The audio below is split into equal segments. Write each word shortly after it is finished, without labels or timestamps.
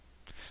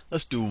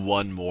Let's do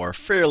one more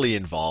fairly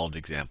involved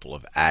example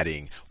of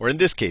adding, or in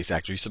this case,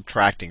 actually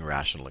subtracting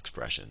rational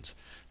expressions.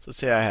 So let's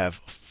say I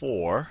have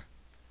 4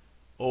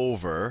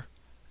 over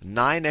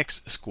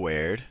 9x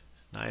squared,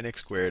 9x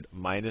squared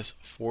minus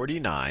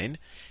 49.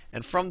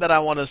 And from that, I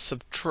want to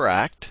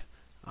subtract,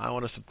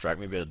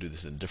 maybe I'll do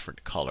this in a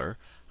different color.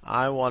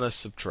 I want to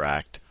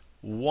subtract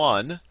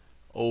 1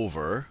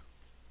 over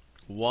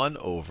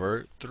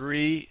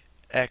 3x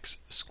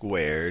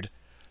squared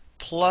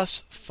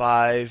plus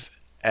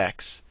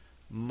 5x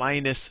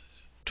minus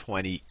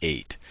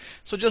 28.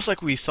 So just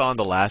like we saw in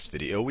the last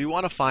video, we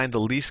want to find the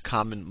least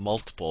common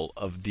multiple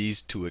of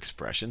these two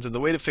expressions. And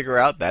the way to figure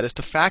out that is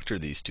to factor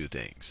these two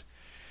things.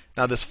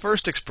 Now this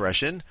first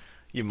expression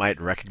you might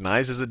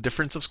recognize as a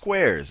difference of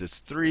squares.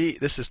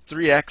 This is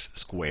 3x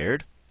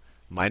squared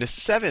minus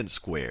 7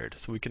 squared.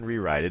 So we can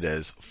rewrite it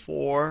as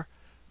 4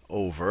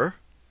 over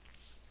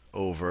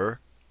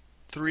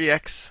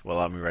 3x, well,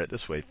 let me write it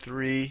this way,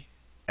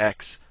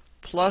 3x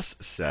plus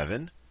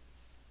 7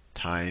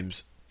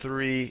 times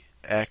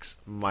 3x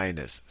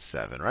minus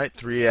 7, right?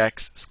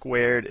 3x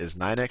squared is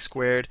 9x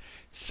squared.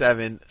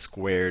 7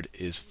 squared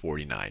is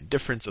 49.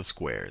 Difference of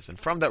squares. And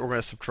from that, we're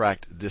going to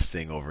subtract this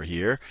thing over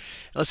here.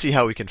 And let's see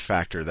how we can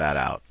factor that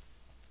out.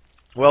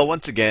 Well,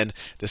 once again,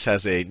 this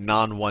has a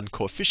non-1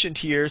 coefficient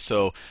here,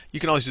 so you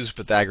can always use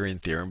the Pythagorean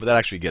theorem, but that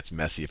actually gets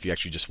messy if you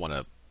actually just want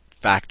to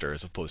factor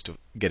as opposed to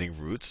getting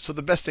roots. So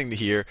the best thing to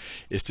here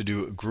is to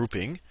do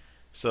grouping.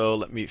 So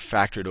let me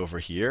factor it over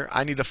here.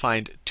 I need to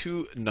find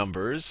two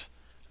numbers.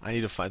 Let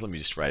me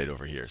just write it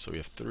over here. So we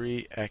have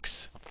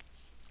 3x.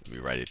 Let me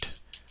write it.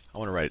 I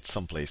want to write it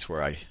someplace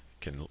where I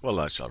can, well,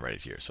 I'll write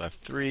it here. So I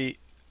have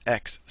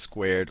 3x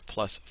squared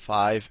plus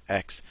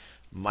 5x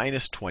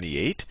minus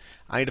 28.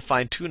 I need to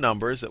find two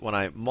numbers that when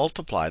I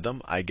multiply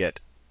them, I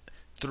get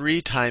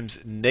 3 times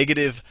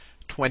negative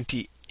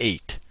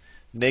 28.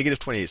 Negative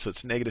 28, so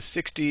it's negative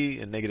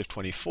 60 and negative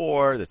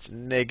 24. That's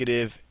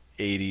negative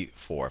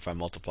 84 if I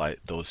multiply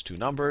those two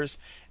numbers.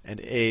 And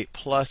a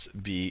plus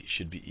b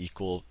should be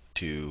equal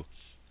to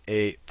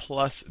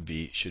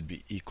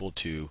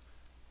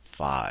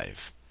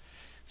 5.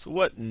 So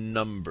what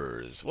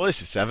numbers? Well,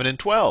 this is 7 and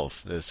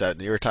 12. Is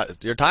that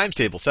your times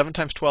table? 7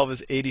 times 12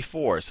 is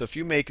 84. So if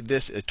you make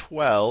this a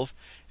 12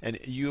 and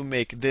you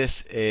make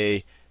this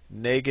a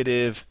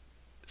negative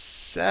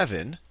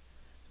 7,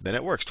 then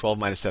it works. 12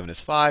 minus 7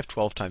 is 5.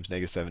 12 times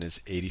negative 7 is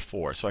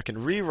 84. So I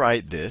can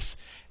rewrite this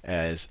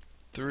as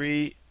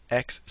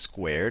 3x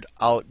squared.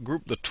 I'll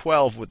group the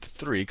 12 with the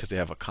 3 because they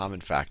have a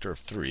common factor of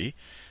 3.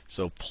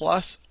 So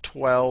plus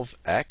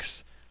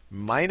 12x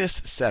minus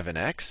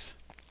 7x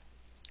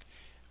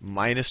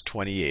minus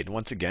 28.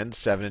 Once again,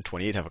 7 and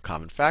 28 have a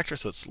common factor,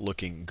 so it's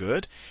looking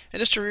good.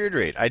 And just to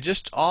reiterate,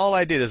 all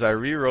I did is I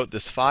rewrote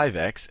this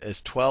 5x as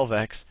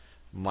 12x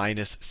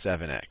minus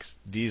 7x.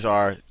 These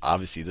are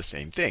obviously the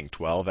same thing.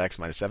 12x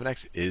minus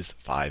 7x is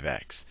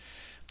 5x.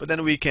 But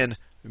then we can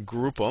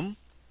group them.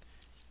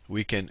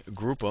 We can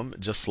group them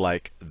just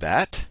like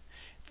that.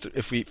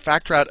 If we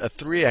factor out a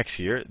 3x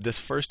here, this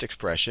first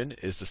expression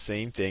is the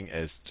same thing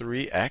as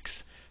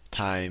 3x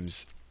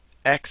times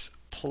x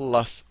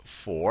plus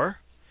 4.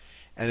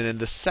 And then in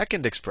the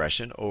second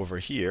expression over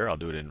here, I'll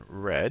do it in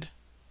red,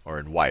 or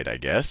in white, I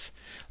guess.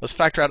 Let's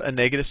factor out a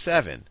negative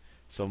 7.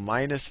 So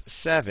minus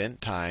 7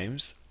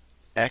 times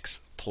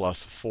x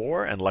plus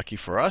 4. And lucky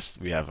for us,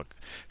 we have a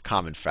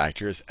common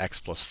factor is x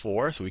plus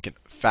 4. So we can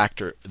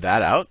factor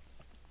that out.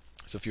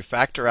 So if you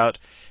factor out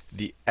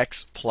the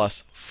x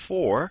plus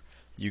 4,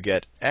 you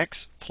get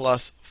x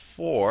plus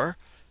 4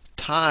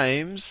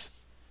 times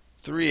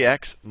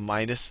 3x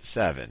minus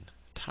 7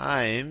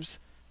 times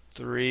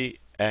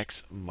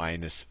 3x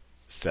minus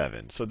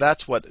 7. So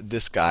that's what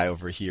this guy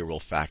over here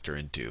will factor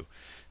into.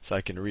 So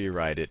I can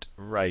rewrite it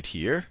right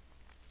here.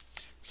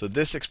 So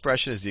this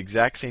expression is the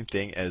exact same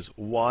thing as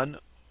 1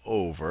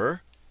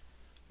 over,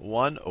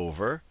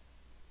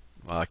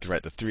 well, I could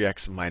write the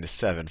 3x minus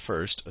 7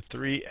 first.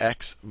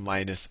 3x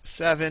minus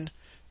 7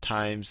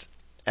 times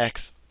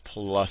x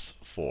plus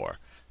 4.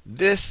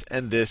 This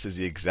and this is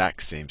the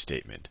exact same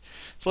statement.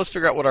 So let's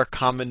figure out what our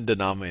common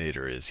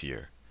denominator is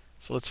here.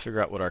 So let's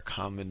figure out what our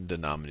common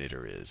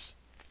denominator is.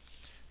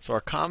 So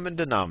our common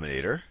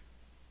denominator,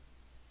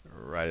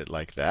 write it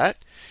like that.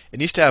 It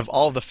needs to have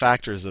all of the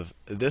factors of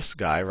this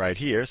guy right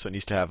here. So it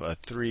needs to have a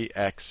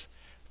 3x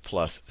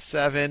plus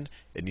 7.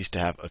 It needs to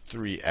have a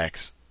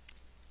 3x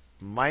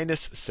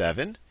minus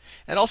 7.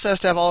 And also has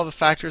to have all of the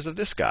factors of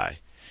this guy.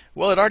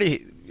 Well, it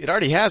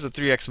already has a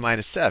 3x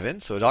minus 7,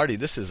 so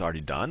this is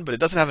already done, but it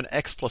doesn't have an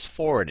x plus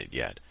 4 in it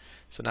yet.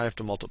 So now I have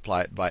to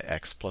multiply it by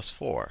x plus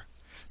 4.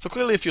 So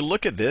clearly, if you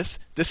look at this,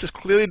 this is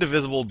clearly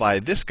divisible by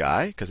this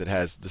guy because it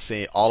has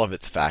all of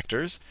its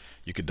factors.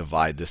 You could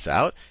divide this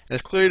out, and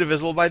it's clearly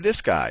divisible by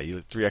this guy.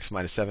 3x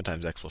minus 7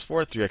 times x plus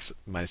 4, 3x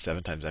minus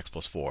 7 times x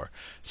plus 4.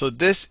 So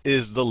this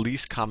is the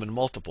least common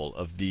multiple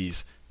of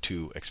these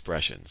two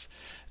expressions.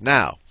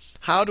 Now,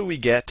 how do we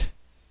get?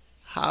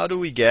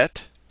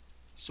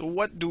 So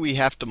what do we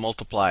have to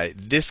multiply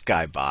this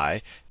guy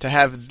by to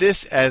have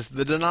this as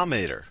the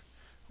denominator?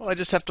 Well, I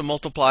just have to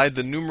multiply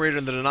the numerator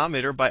and the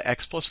denominator by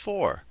x plus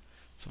 4.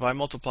 So if I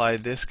multiply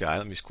this guy,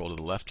 let me scroll to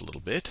the left a little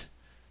bit,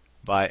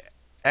 by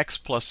x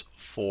plus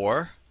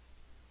 4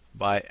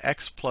 by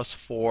x plus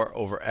 4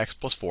 over x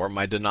plus 4,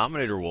 my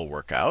denominator will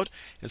work out.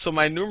 And so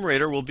my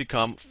numerator will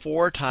become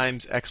 4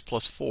 times x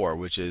plus 4,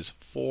 which is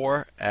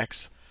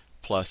 4x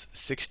plus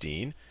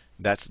 16.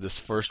 That's this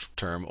first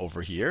term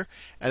over here.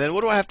 And then what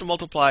do I have to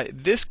multiply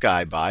this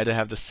guy by to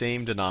have the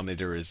same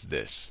denominator as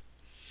this?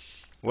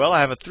 Well,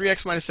 I have a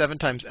 3x minus 7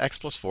 times x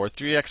plus 4,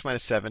 3x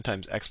minus 7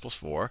 times x plus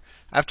 4.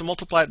 I have to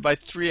multiply it by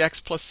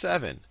 3x plus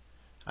 7.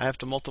 I have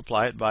to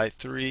multiply it by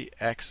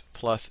 3x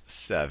plus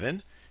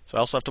 7. So I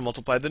also have to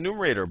multiply the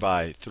numerator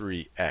by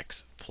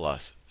 3x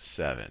plus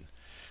 7.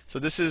 So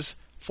this is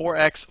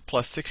 4x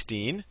plus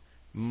 16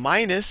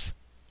 minus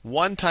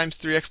 1 times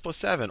 3x plus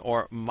 7,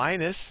 or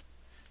minus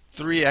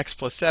 3x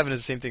plus 7 is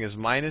the same thing as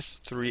minus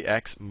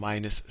 3x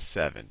minus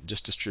 7,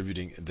 just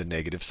distributing the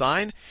negative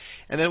sign.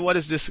 And then what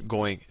is this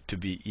going to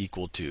be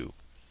equal to?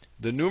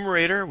 The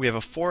numerator, we have a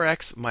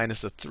 4x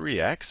minus a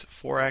 3x.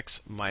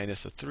 4x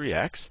minus a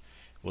 3x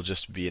will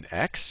just be an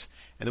x.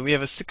 And then we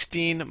have a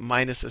 16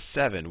 minus a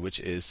 7, which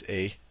is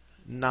a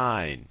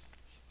 9.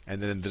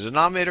 And then in the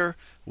denominator,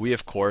 we,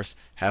 of course,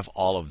 have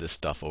all of this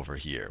stuff over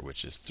here,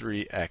 which is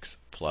 3x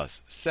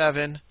plus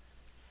 7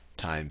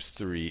 times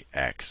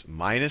 3x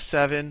minus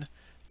 7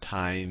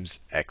 times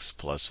x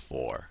plus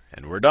 4.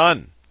 And we're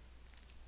done.